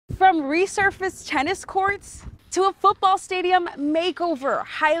From resurfaced tennis courts to a football stadium makeover,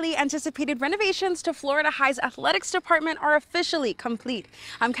 highly anticipated renovations to Florida High's athletics department are officially complete.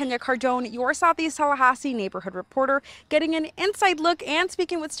 I'm Kenya Cardone, your Southeast Tallahassee neighborhood reporter, getting an inside look and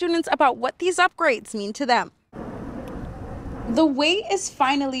speaking with students about what these upgrades mean to them. The wait is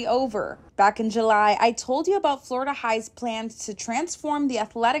finally over. Back in July, I told you about Florida High's plans to transform the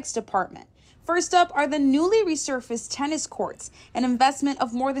athletics department. First up are the newly resurfaced tennis courts, an investment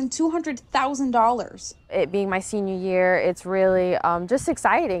of more than $200,000. It being my senior year, it's really just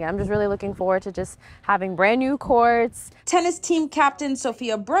exciting. I'm just really looking forward to just having brand new courts. Tennis team captain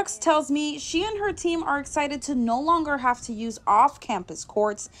Sophia Brooks tells me she and her team are excited to no longer have to use off-campus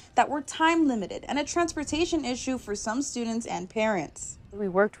courts that were time limited and a transportation issue for some students and parents. We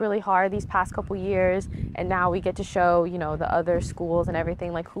worked really hard these past couple years, and now we get to show, the other schools and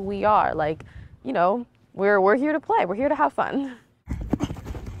everything, like who we are. Like, we're here to play. We're here to have fun.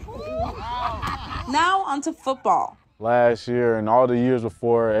 Now onto football. Last year and all the years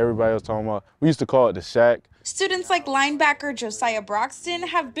before, everybody was talking about, we used to call it the Shack. Students like linebacker Josiah Broxton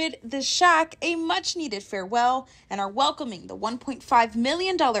have bid the Shack a much-needed farewell and are welcoming the $1.5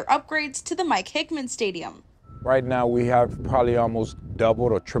 million upgrades to the Mike Hickman Stadium. Right now, we have probably almost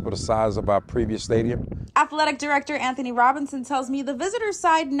doubled or tripled the size of our previous stadium. Athletic director Anthony Robinson tells me the visitor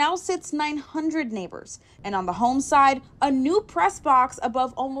side now sits 900 neighbors. And on the home side, a new press box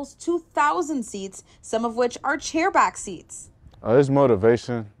above almost 2,000 seats, some of which are chairback seats. It's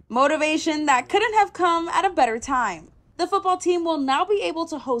motivation. Motivation that couldn't have come at a better time. The football team will now be able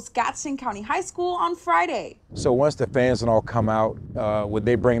to host Gadsden County High School on Friday. So once the fans and all come out, would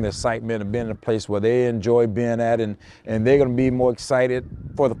they bring the excitement of being in a place where they enjoy being at, and they're going to be more excited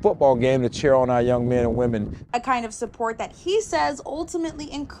for the football game to cheer on our young men and women. A kind of support that he says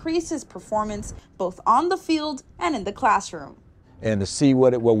ultimately increases performance both on the field and in the classroom. And to see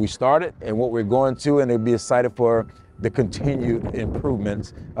what we started and what we're going to, and they'll be excited for the continued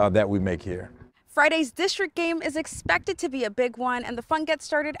improvements that we make here. Friday's district game is expected to be a big one, and the fun gets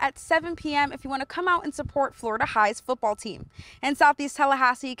started at 7 p.m. if you want to come out and support Florida High's football team. In Southeast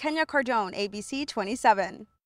Tallahassee, Kenya Cardone, ABC 27.